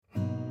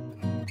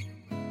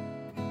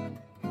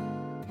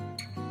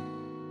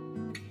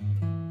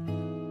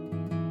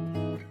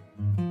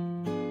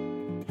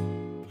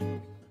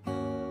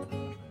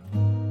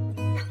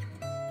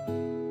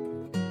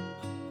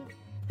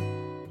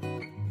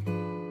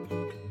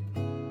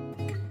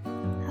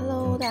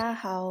大家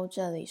好，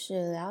这里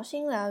是聊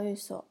心疗愈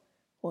所，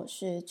我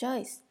是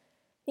Joyce。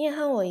你也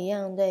和我一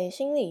样对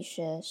心理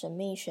学、神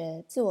秘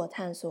学、自我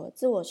探索、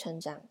自我成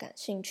长感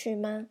兴趣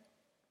吗？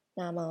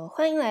那么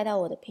欢迎来到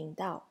我的频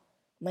道，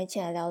我们一起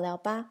来聊聊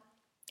吧。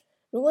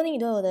如果你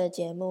对我的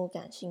节目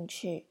感兴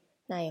趣，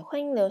那也欢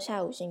迎留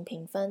下5星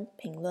评分、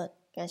评论，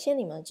感谢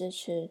你们的支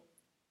持。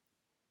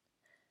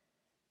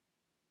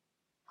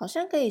好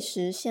像可以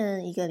实现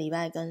1个礼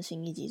拜更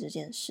新1集这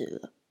件事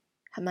了，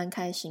还蛮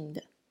开心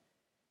的。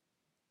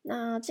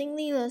那经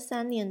历了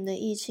3年的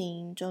疫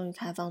情，终于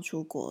开放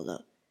出国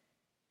了。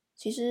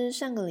其实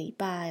上个礼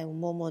拜，我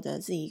默默的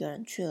自己一个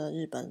人去了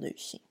日本旅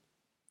行。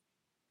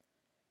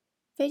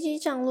飞机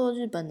降落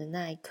日本的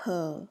那一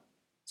刻，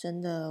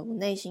真的我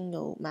内心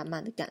有满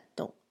满的感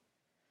动，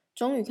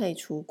终于可以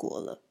出国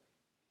了。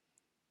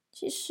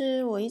其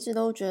实我一直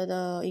都觉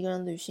得一个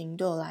人旅行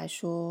对我来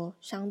说，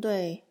相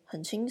对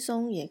很轻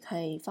松，也可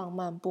以放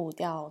慢步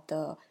调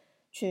的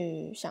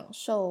去享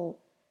受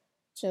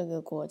这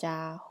个国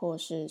家或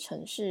是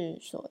城市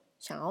所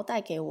想要带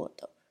给我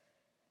的。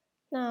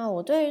那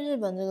我对于日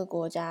本这个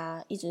国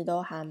家一直都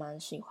还蛮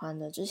喜欢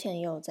的，之前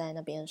也有在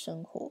那边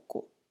生活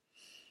过。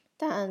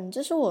但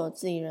这是我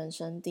自己人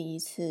生第一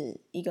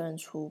次一个人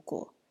出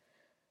国，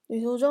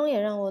旅途中也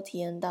让我体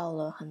验到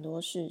了很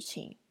多事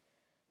情。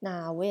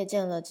那我也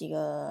见了几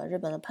个日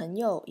本的朋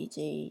友以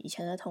及以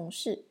前的同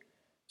事，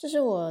这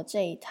是我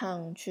这一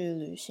趟去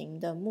旅行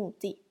的目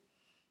的。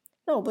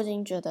那我不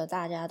禁觉得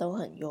大家都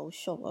很优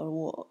秀，而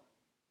我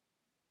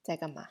在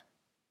干嘛？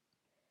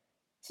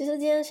其实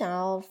今天想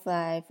要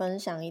来分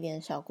享一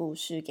点小故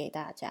事给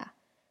大家。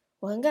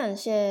我很感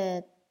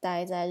谢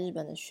待在日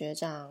本的学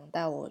长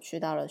带我去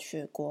到了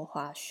雪国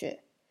滑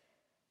雪。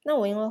那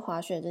我因为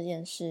滑雪这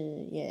件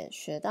事也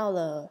学到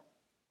了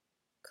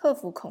克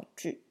服恐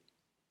惧。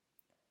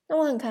那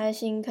我很开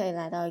心可以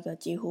来到一个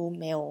几乎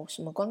没有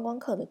什么观光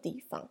客的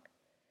地方。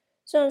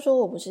虽然说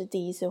我不是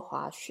第一次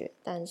滑雪，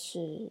但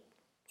是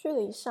距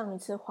离上一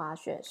次滑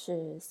雪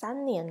是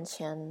3年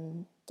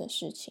前的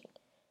事情，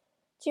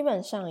基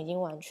本上已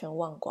经完全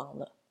忘光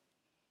了。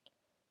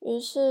于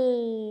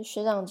是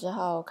学长只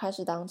好开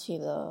始当起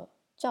了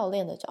教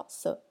练的角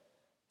色，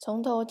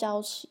从头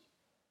教起，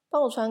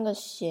帮我穿个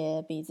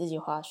鞋比自己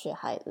滑雪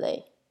还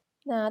累。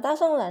那搭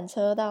上缆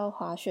车到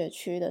滑雪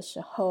区的时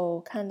候，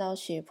看到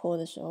斜坡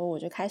的时候，我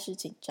就开始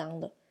紧张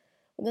了。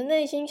我的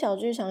内心小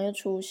剧场又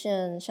出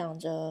现，想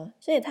着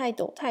这也太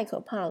陡太可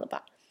怕了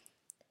吧？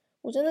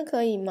我真的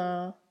可以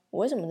吗？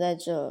我为什么在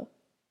这？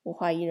我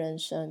怀疑人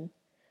生。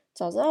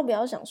早知道不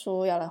要想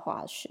说要来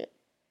滑雪。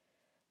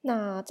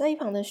那在一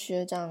旁的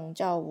学长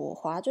叫我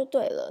滑就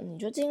对了，你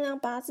就尽量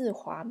8字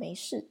滑，没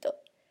事的。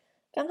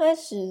刚开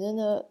始真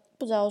的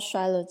不知道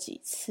摔了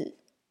几次，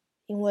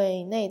因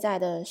为内在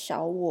的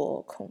小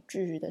我恐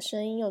惧的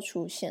声音又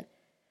出现。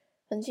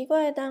很奇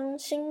怪，当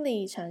心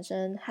里产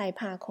生害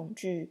怕、恐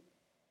惧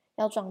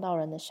要撞到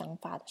人的想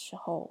法的时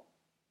候，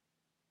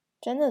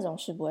真的总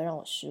是不会让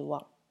我失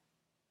望，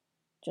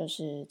就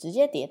是直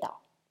接跌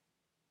倒。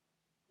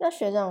那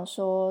学长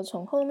说，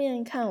从后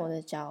面看我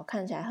的脚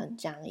看起来很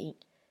僵硬，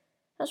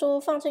他说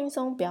放轻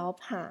松，不要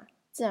怕，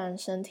自然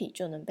身体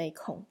就能被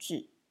控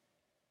制。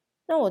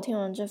那我听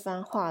完这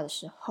番话的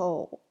时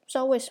候，不知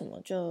道为什么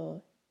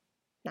就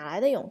哪来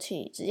的勇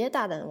气，直接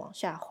大胆的往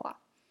下滑。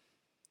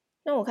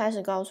那我开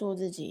始告诉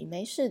自己，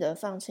没事的，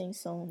放轻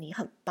松，你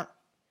很棒。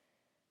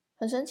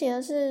很神奇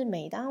的是，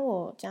每当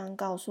我这样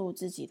告诉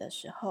自己的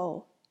时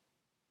候，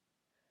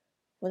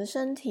我的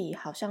身体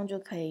好像就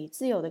可以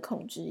自由的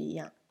控制一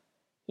样，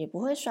也不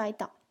会摔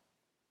倒。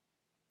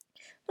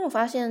那我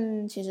发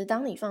现，其实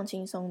当你放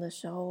轻松的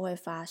时候，会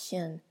发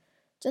现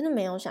真的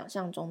没有想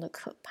象中的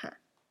可怕。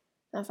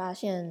那发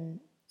现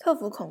克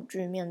服恐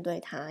惧，面对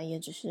它，也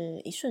只是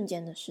一瞬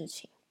间的事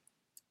情。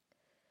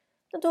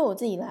那对我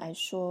自己来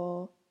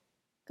说，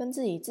跟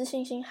自己自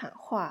信心喊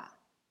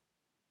话，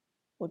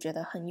我觉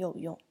得很有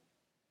用。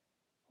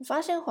我发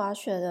现滑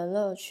雪的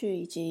乐趣，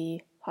以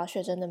及滑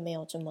雪真的没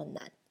有这么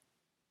难。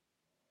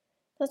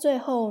那最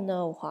后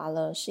呢，我滑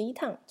了11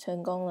趟，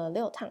成功了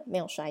6趟，没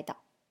有摔倒。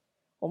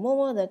我默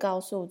默的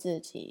告诉自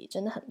己，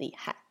真的很厉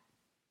害。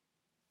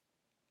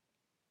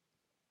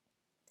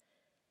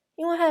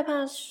因为害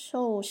怕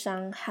受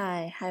伤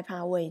害，害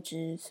怕未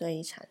知，所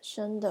以产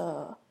生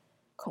的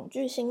恐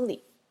惧心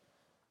理，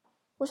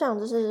我想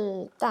这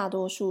是大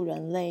多数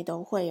人类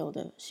都会有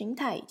的心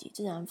态以及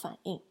自然反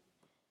应。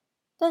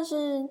但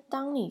是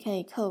当你可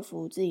以克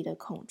服自己的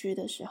恐惧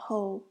的时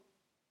候，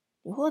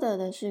你获得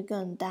的是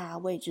更大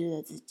未知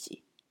的自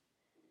己。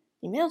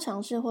你没有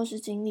尝试或是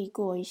经历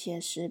过一些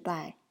失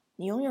败，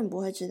你永远不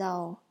会知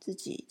道自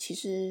己其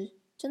实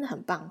真的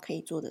很棒，可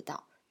以做得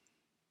到。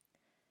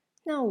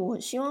那我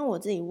希望我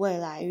自己未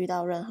来遇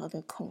到任何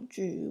的恐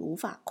惧无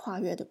法跨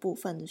越的部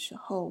分的时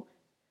候，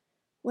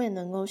我也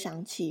能够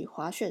想起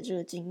滑雪这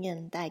个经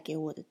验带给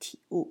我的体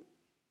悟，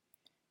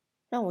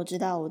让我知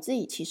道我自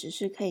己其实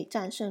是可以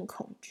战胜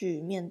恐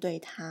惧，面对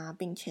它，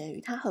并且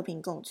与它和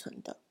平共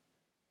存的。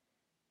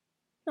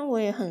那我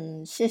也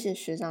很谢谢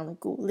学长的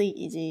鼓励，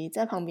以及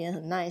在旁边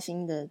很耐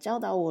心的教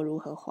导我如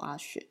何滑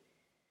雪。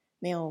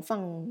没有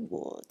放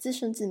我自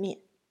生自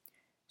灭。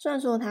虽然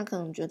说他可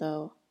能觉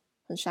得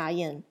很傻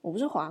眼，我不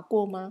是滑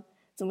过吗？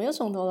怎么又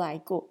从头来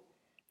过？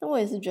但我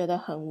也是觉得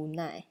很无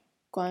奈，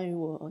关于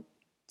我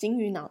金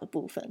鱼脑的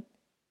部分。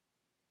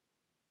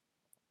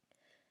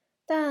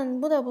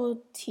但不得不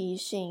提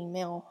醒没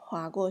有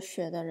滑过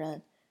雪的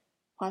人，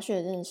滑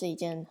雪真的是一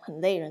件很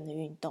累人的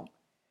运动，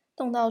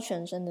动到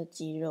全身的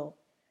肌肉，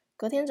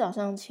隔天早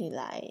上起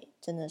来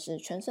真的是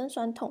全身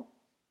酸痛。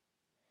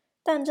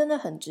但真的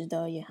很值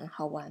得，也很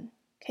好玩，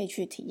可以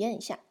去体验一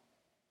下。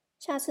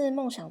下次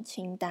梦想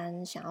清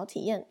单想要体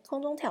验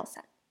空中跳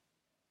伞，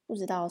不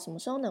知道什么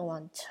时候能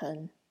完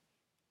成。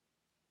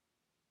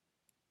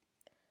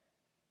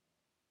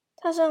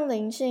踏上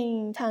灵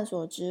性探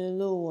索之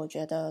路，我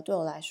觉得对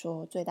我来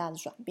说最大的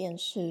转变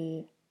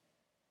是，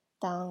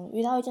当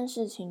遇到一件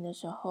事情的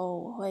时候，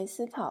我会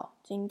思考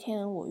今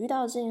天我遇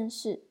到的这件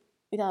事，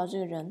遇到的这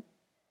个人，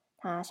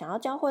他想要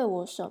教会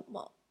我什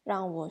么，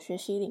让我学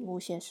习领悟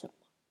些什么。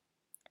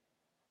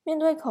面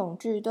对恐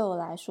惧对我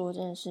来说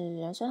真的是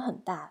人生很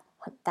大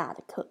很大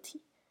的课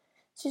题。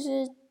其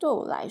实对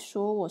我来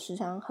说，我时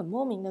常很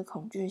莫名的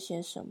恐惧些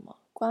什么，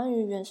关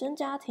于原生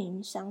家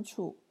庭相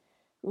处，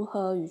如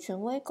何与权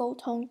威沟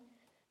通，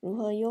如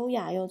何优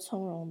雅又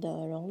从容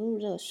的融入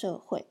这个社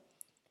会，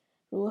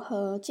如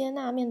何接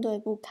纳面对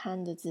不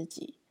堪的自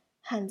己，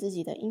和自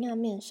己的阴暗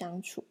面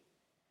相处。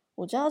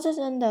我知道这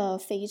真的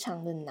非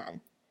常的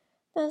难，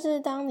但是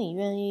当你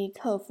愿意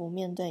克服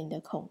面对你的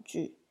恐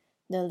惧，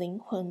你的灵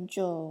魂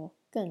就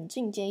更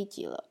进阶一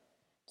级了。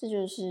这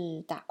就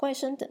是打怪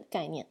升等的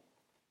概念。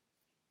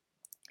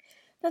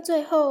那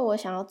最后我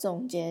想要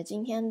总结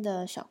今天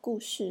的小故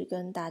事，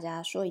跟大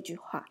家说一句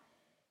话，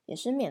也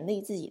是勉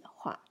励自己的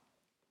话。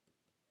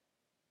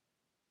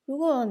如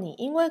果你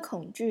因为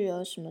恐惧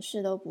而什么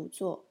事都不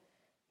做，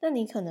那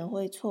你可能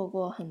会错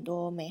过很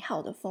多美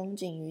好的风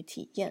景与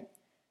体验。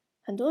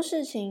很多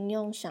事情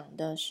用想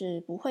的是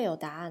不会有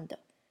答案的，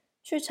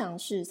去尝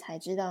试才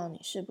知道你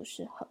适不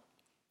适合。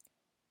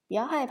不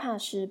要害怕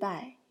失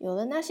败，有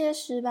了那些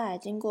失败，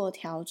经过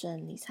调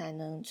整，你才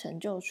能成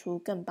就出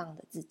更棒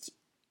的自己。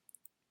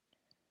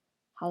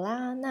好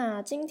啦，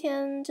那今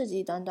天这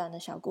集短短的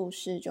小故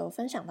事就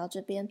分享到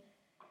这边。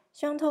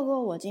希望透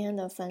过我今天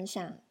的分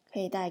享，可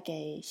以带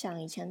给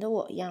像以前的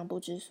我一样不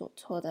知所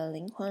措的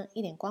灵魂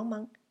一点光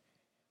芒。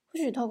或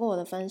许透过我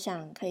的分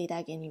享，可以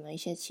带给你们一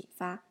些启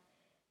发。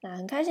那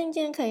很开心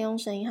今天可以用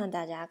声音和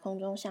大家空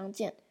中相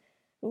见。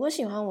如果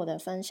喜欢我的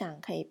分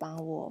享，可以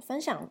帮我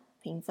分享、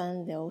评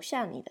分，留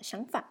下你的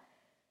想法。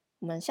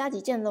我们下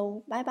集见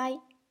喽，拜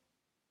拜。